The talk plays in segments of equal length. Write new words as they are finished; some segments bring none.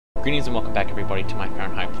Greetings and welcome back everybody to my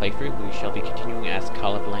Fahrenheit playthrough. We shall be continuing as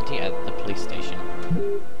Carla Valenti at the police station.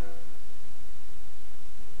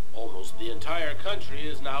 Almost the entire country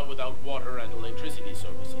is now without water and electricity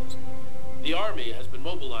services. The army has been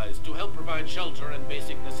mobilized to help provide shelter and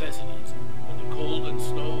basic necessities, but the cold and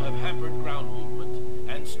snow have hampered ground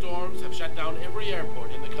movement, and storms have shut down every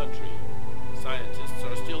airport in the country. Scientists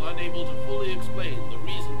are still unable to fully explain the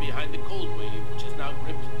reason behind the cold wave which has now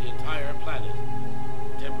gripped the entire planet.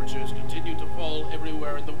 Temperatures continue to fall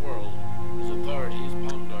everywhere in the world as authorities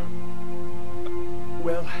ponder.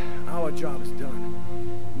 Well, our job is done.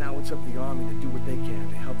 Now it's up to the army to do what they can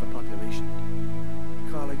to help the population.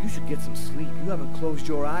 Carla, you should get some sleep. You haven't closed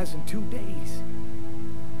your eyes in 2 days.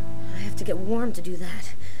 I have to get warm to do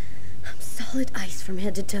that. I'm solid ice from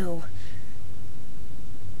head to toe.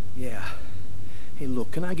 Yeah. Hey,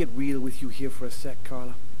 look, can I get real with you here for a sec,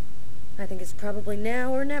 Carla? I think it's probably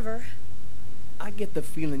now or never. I get the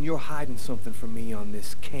feeling you're hiding something from me on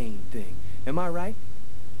this Kane thing. Am I right?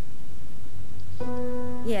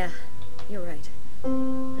 Yeah, you're right.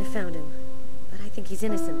 I found him, but I think he's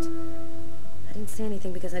innocent. I didn't say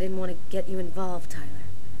anything because I didn't want to get you involved, Tyler.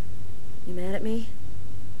 You mad at me?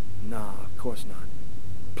 Nah, of course not.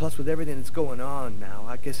 Plus, with everything that's going on now,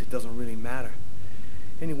 I guess it doesn't really matter.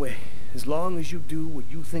 Anyway, as long as you do what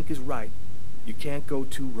you think is right, you can't go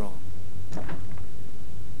too wrong.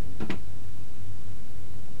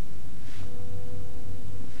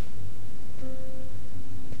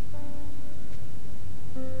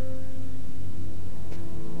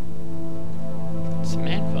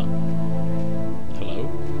 Samantha? Hello?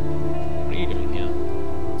 What are you doing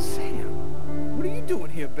here? Sam, what are you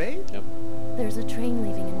doing here, babe? Yep. There's a train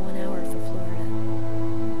leaving in 1 hour for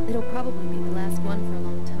Florida. It'll probably be the last one for a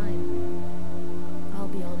long time. I'll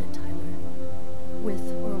be on it, Tyler. With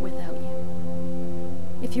or without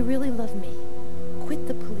you. If you really love me, quit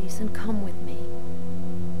the police and come with me.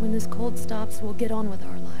 When this cold stops, we'll get on with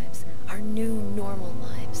our lives. Our new, normal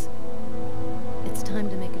lives. It's time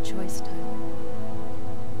to make a choice, Tyler.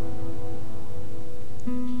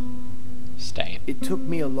 Stay. It took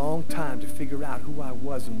me a long time to figure out who I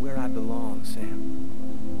was and where I belong,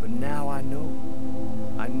 Sam. But now I know.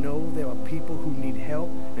 I know there are people who need help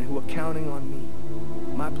and who are counting on me.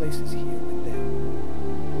 My place is here with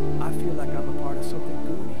them. I feel like I'm a part of something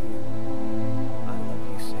good here. I love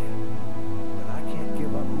you, Sam, but I can't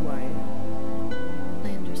give up who I am. I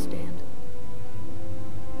understand.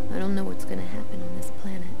 I don't know what's gonna happen on this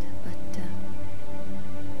planet, but,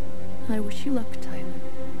 I wish you luck, Tyler.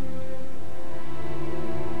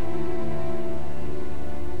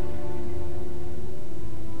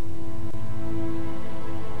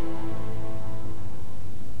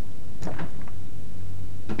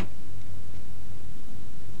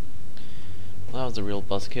 Well, that was a real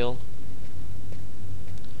buzzkill.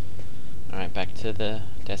 Alright, back to the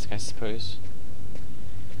desk, I suppose.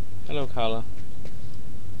 Hello, Carla.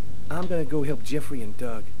 I'm gonna go help Jeffrey and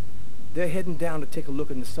Doug. They're heading down to take a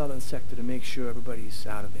look in the southern sector to make sure everybody's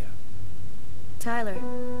out of there. Tyler,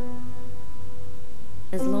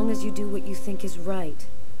 as long as you do what you think is right,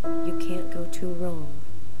 you can't go too wrong.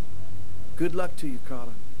 Good luck to you,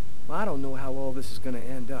 Carla. I don't know how all this is gonna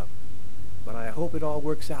end up, but I hope it all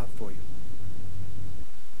works out for you.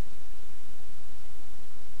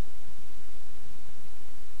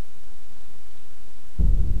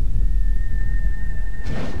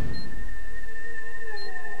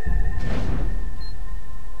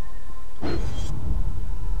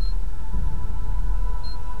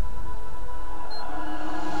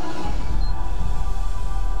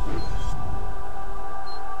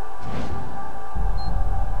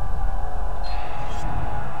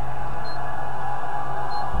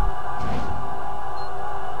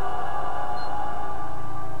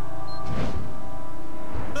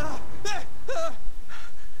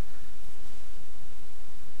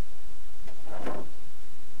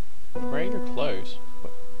 Where are your clothes?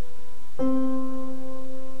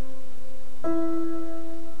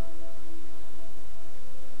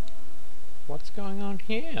 What's going on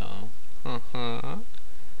here?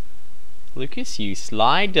 Lucas, you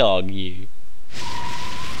sly dog, you.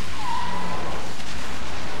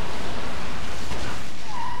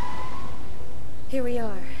 Here we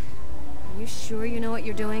are. Are you sure you know what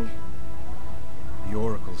you're doing? The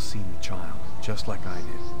Oracle's seen the child, just like I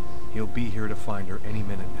did. He'll be here to find her any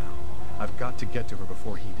minute now. I've got to get to her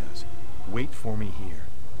before he does. Wait for me here.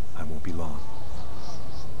 I won't be long.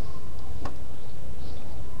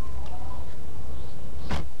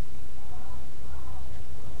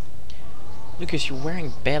 Lucas, you're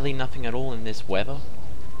wearing barely nothing at all in this weather.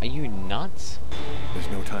 Are you nuts? There's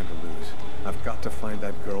no time to lose. I've got to find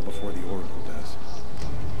that girl before the Oracle does.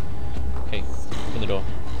 Open the door.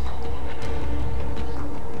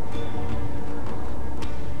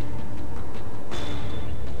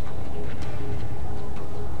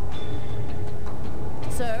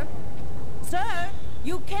 Sir? Sir?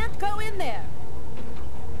 You can't go in there!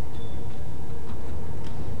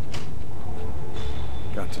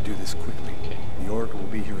 Got to do this quickly. Okay. The Oracle will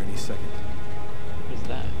be here any second. Who's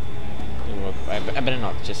that? I better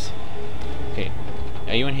not just... Okay.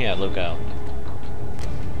 Are you in here, little girl?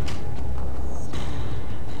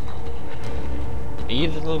 Are you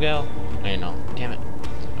the little girl? No, you're not. Damn it.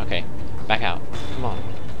 Okay. Back out. Come on.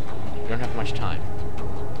 We don't have much time.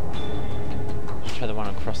 Let's try the one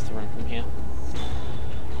across the room from here.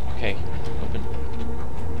 Okay. Open.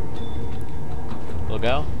 Little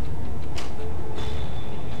girl?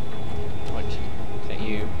 What? Is that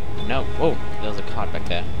you? No. Whoa! There's a card back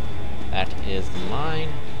there. That is mine.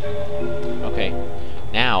 Okay.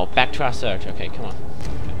 Now, back to our search. Okay, come on.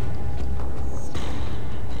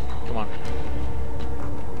 Come on.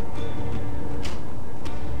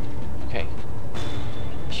 Okay.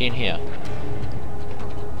 Is she in here?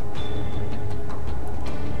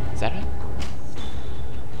 Is that her?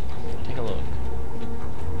 Take a look.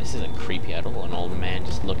 This isn't creepy at all. An old man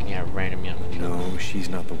just looking at a random young children. No, she's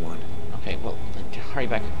not the one. Okay, well, hurry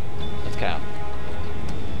back. Let's get out.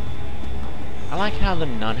 I like how the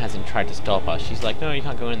nun hasn't tried to stop us. She's like, no, you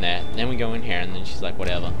can't go in there. Then we go in here, and then she's like,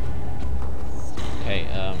 whatever. Okay,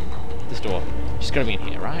 this door. She's gotta be in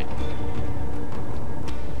here, right?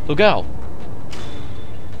 Little girl!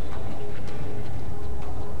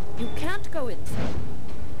 You can't go in, sir.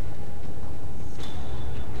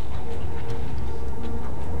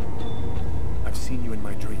 I've seen you in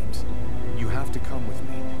my dreams. You have to come with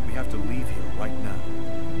me. We have to leave here right now.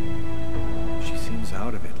 She seems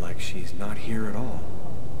out of it, like she's not here at all.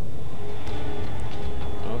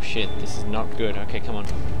 Oh shit, this is not good. Okay, come on.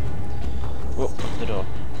 Whoa, open the door.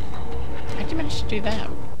 How'd you manage to do that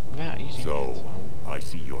without using So, I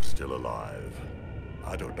see you're still alive.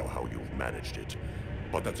 I don't know how you've managed it,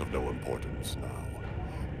 but that's of no importance now.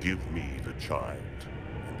 Give me the child,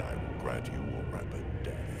 and I will grant you a rapid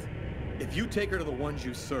death. If you take her to the ones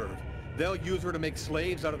you serve, they'll use her to make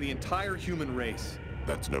slaves out of the entire human race.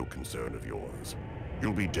 That's no concern of yours.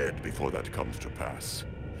 You'll be dead before that comes to pass.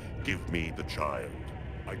 Give me the child.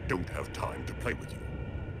 I don't have time to play with you.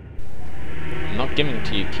 I'm not giving it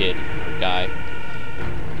to you, kid, or guy.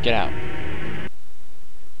 Get out.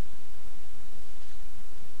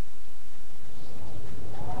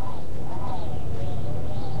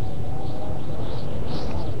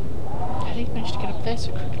 How did he manage to get up there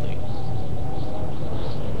so quickly?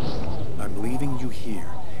 I'm leaving you here.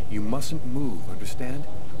 You mustn't move, understand?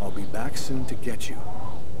 I'll be back soon to get you.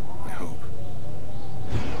 I hope.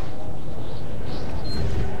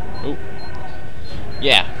 Oh.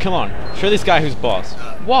 Yeah, come on. Show this guy who's boss.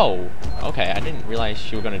 Whoa! Okay, I didn't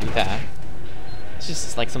realize you were gonna do that. It's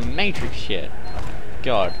just like some Matrix shit.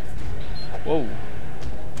 God. Whoa.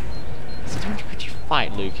 Since when could you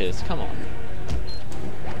fight, Lucas? Come on.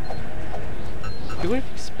 Who would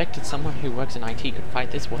have expected someone who works in IT could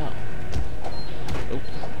fight this well? Oh.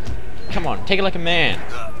 Come on, take it like a man.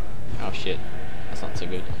 Oh shit. That's not so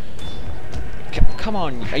good. Come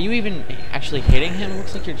on, are you even actually hitting him? It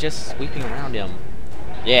looks like you're just sweeping around him.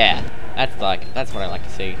 Yeah, that's what I like to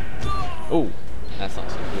see. Oh, that's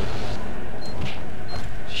not so good.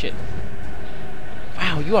 Shit.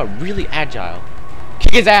 Wow, you are really agile.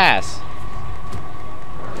 Kick his ass!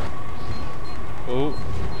 Oh.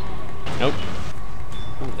 Nope.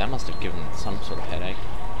 Ooh, that must have given some sort of headache.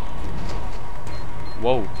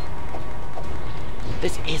 Whoa.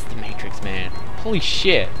 This is the Matrix, man. Holy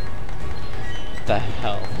shit. What the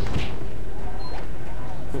hell?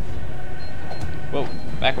 Whoa,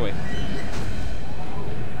 back away.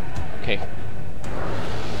 Okay.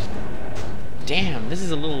 Damn, this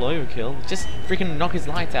is a little overkill. Just freaking knock his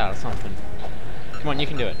lights out or something. Come on, you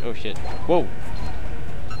can do it. Oh shit. Whoa.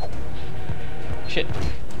 Shit.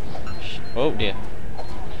 Oh dear.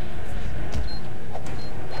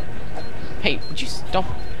 Hey, would you stop?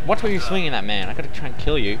 Watch where you're swinging that, man. I gotta try and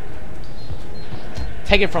kill you.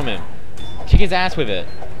 Take it from him. Kick his ass with it.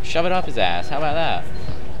 Shove it up his ass. How about that?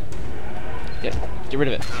 Get rid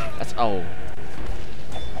of it. That's... oh.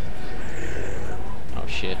 Oh,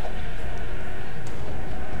 shit.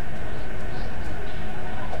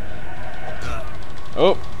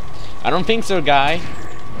 Oh. I don't think so, guy.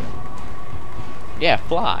 Yeah,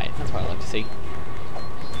 fly. That's what I like to see.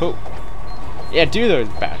 Oh. Yeah, do those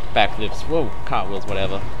backflips. Whoa, cartwheels,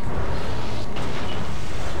 whatever.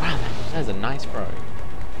 Wow, that is a nice throw.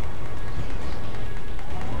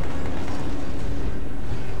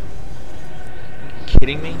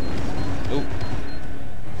 Kidding me? Oh,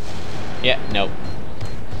 Yeah, no.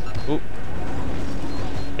 Ooh.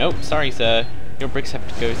 Nope, sorry, sir. Your bricks have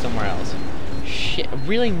to go somewhere else. Shit,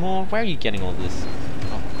 really more? Where are you getting all this?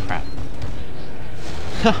 Oh, crap.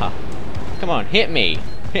 Haha. Come on, hit me.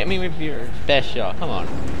 Hit me with your best shot. Come on.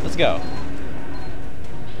 Let's go.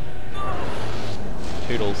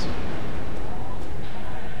 Toodles.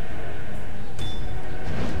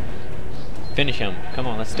 Finish him. Come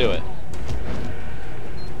on, let's do it.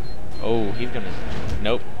 Oh, he's gonna...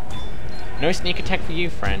 Nope. No sneak attack for you,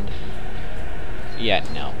 friend. Yeah,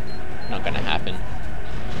 no. Not gonna happen.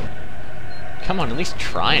 Come on, at least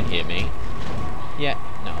try and hit me. Yeah,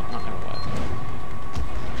 no, not gonna work.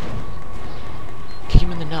 Kick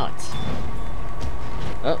him in the nuts.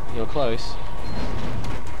 Oh, you're close.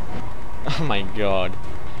 Oh my god.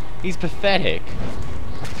 He's pathetic.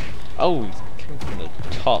 Oh, he's coming from the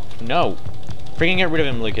top. No. Freaking get rid of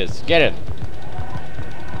him, Lucas. Get him.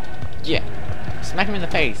 Yeah. Smack him in the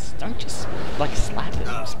face. Don't just, like, slap him.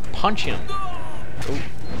 Just punch him. Ooh.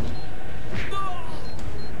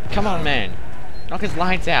 Come on, man. Knock his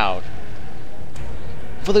lights out.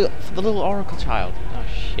 For the little Oracle child. Oh,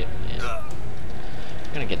 shit, man.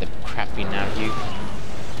 I'm gonna get the crap beaten out of you.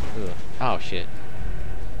 Ugh. Oh, shit.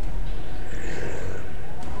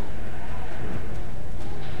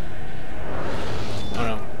 Oh,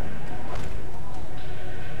 no.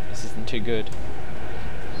 This isn't too good.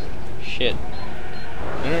 Shit.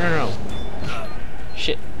 No.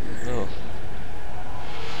 Shit. Oh.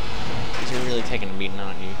 You're really taking a beating,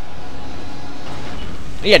 aren't you?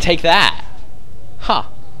 Yeah, take that! Huh.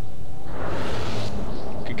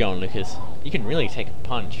 Good going, Lucas. You can really take a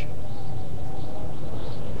punch.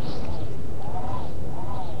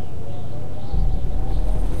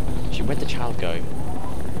 Shit, where'd the child go?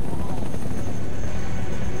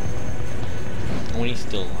 When he's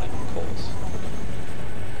still, like, calls.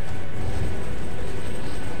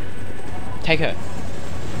 Take her!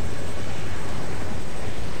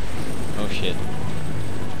 Oh shit.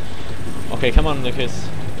 Okay, come on, Lucas.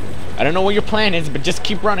 I don't know what your plan is, but just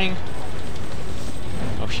keep running.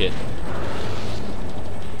 Oh shit.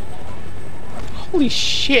 Holy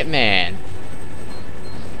shit, man.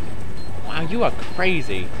 Wow, you are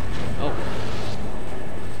crazy. Oh.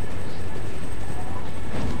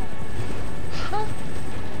 Huh?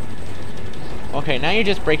 Okay, now you're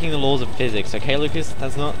just breaking the laws of physics, okay, Lucas?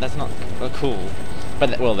 That's not cool.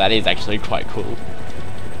 But well, that is actually quite cool.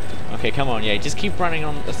 Okay, come on, yeah, just keep running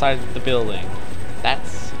on the side of the building.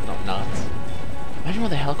 That's not nuts. Imagine what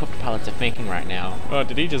the helicopter pilots are thinking right now. Oh,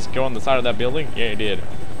 did he just go on the side of that building? Yeah, he did.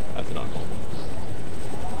 That's not normal.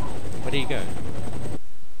 Where did he go?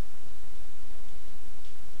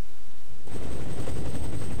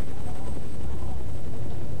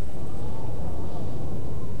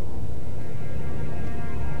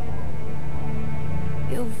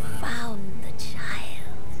 You found the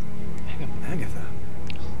child. Agatha.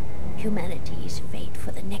 Humanity's fate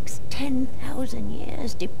for the next 10,000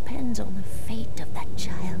 years depends on the fate of that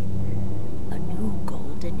child. A new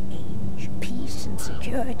golden age, peace and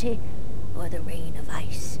security, or the reign of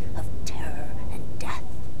ice, of terror and death.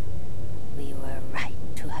 We were right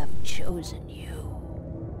to have chosen you.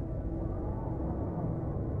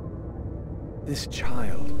 This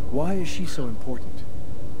child, why is she so important?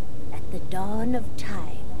 At the dawn of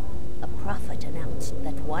time, a prophet announced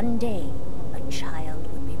that one day a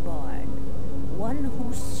child would be born, one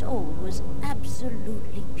whose soul was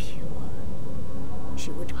absolutely pure.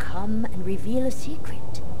 She would come and reveal a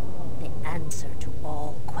secret, the answer to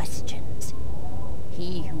all questions.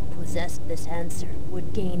 He who possessed this answer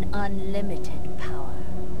would gain unlimited power.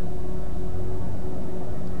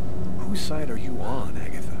 Whose side are you on,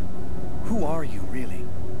 Agatha? Who are you, really?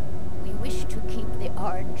 We wish to keep the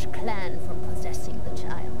Orange Clan from possessing the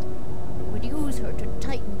child. They would use her to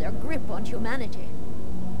tighten their grip on humanity.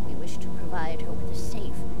 We wish to provide her with a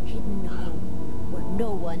safe, hidden home where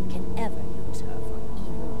no one can ever use her for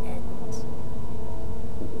evil ends.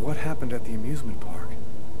 What happened at the amusement park?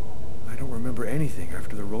 I don't remember anything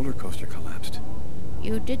after the roller coaster collapsed.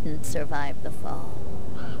 You didn't survive the fall.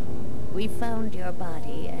 We found your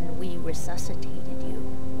body and we resuscitated you.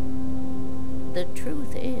 The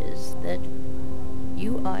truth is that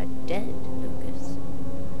you are dead, Lucas.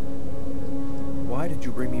 Why did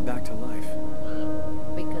you bring me back to life?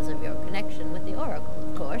 Because of your connection with the Oracle,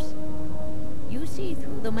 of course. You see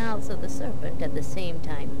through the mouths of the serpent at the same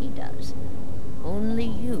time he does. Only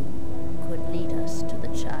you could lead us to the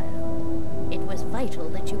child. It was vital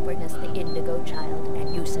that you bring us the Indigo child,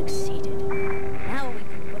 and you succeeded. Now we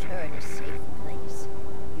can put her in a safe place.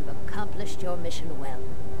 You've accomplished your mission well.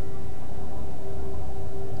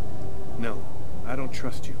 No, I don't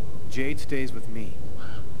trust you. Jade stays with me.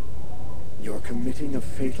 You're committing a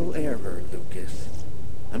fatal error, Lucas.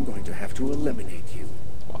 I'm going to have to eliminate you.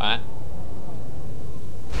 What?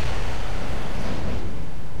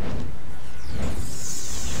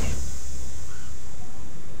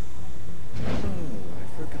 Oh, I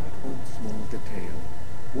forgot one small detail.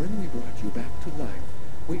 When we brought you back to life,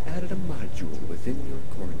 we added a module within your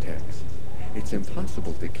cortex. It's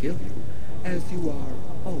impossible to kill you, as you are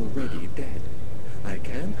already dead. I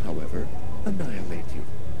can, however, annihilate you.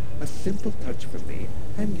 A simple touch from me,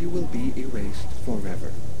 and you will be erased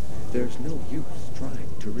forever. There's no use trying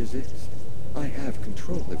to resist. I have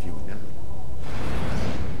control of you now.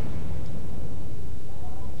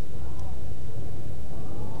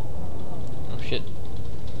 Oh shit.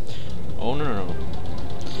 Oh no.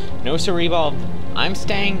 No siree, Bob. I'm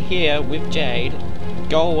staying here with Jade.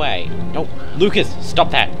 Go away. No, Lucas,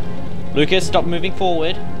 stop that. Lucas, stop moving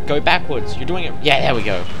forward. Go backwards. You're doing it. Yeah, there we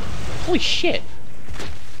go. Holy shit.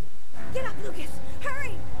 Get up, Lucas!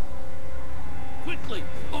 Hurry! Quickly,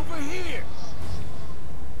 over here!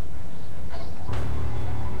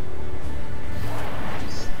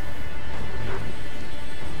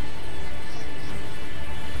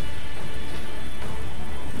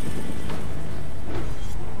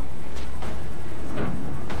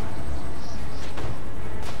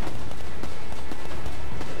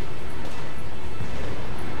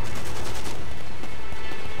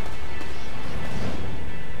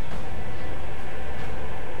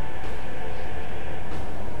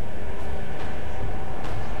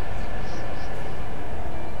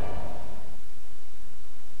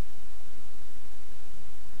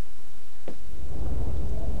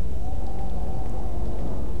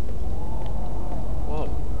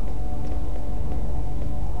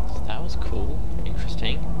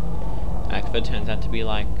 Akva turns out to be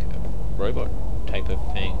like a robot type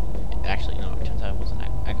of thing. Actually, no, it turns out it wasn't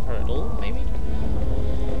Akva at all, maybe?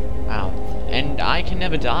 Wow. And I can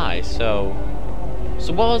never die, so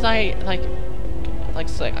what was I, like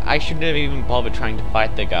I shouldn't have even bothered trying to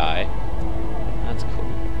fight the guy. That's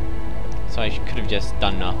cool. So I could have just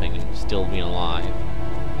done nothing and still been alive.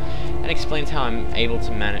 That explains how I'm able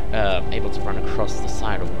to run across the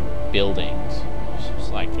side of buildings. It's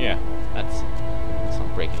just like, yeah, that's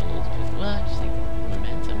not breaking the laws. Well, just like